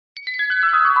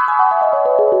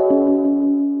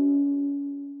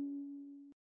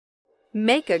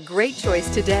Make a great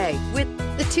choice today with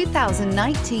the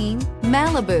 2019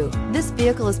 Malibu. This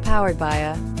vehicle is powered by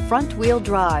a front-wheel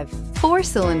drive,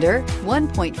 4-cylinder,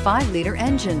 1.5-liter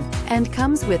engine, and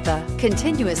comes with a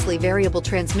continuously variable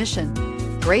transmission.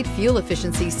 Great fuel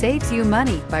efficiency saves you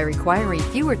money by requiring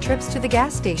fewer trips to the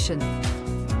gas station.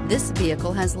 This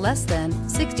vehicle has less than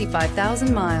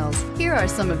 65,000 miles. Here are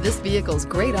some of this vehicle's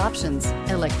great options: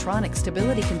 electronic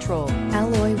stability control,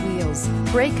 alloy wheels,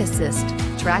 brake assist,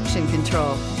 traction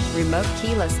control, remote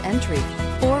keyless entry,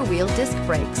 4-wheel disc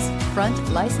brakes, front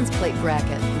license plate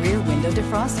bracket, rear window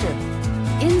defroster.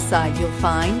 Inside you'll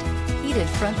find heated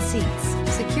front seats,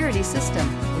 security system,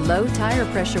 low tire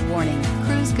pressure warning,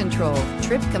 cruise control,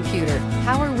 trip computer,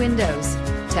 power windows,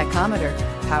 tachometer,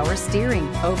 power steering,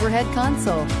 overhead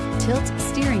console, tilt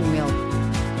steering wheel.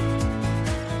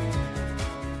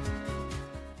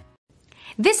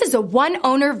 This is a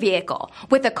one-owner vehicle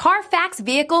with a Carfax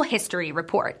Vehicle History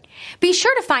Report. Be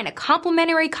sure to find a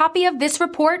complimentary copy of this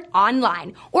report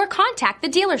online or contact the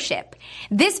dealership.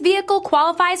 This vehicle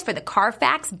qualifies for the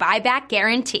Carfax Buyback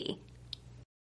Guarantee.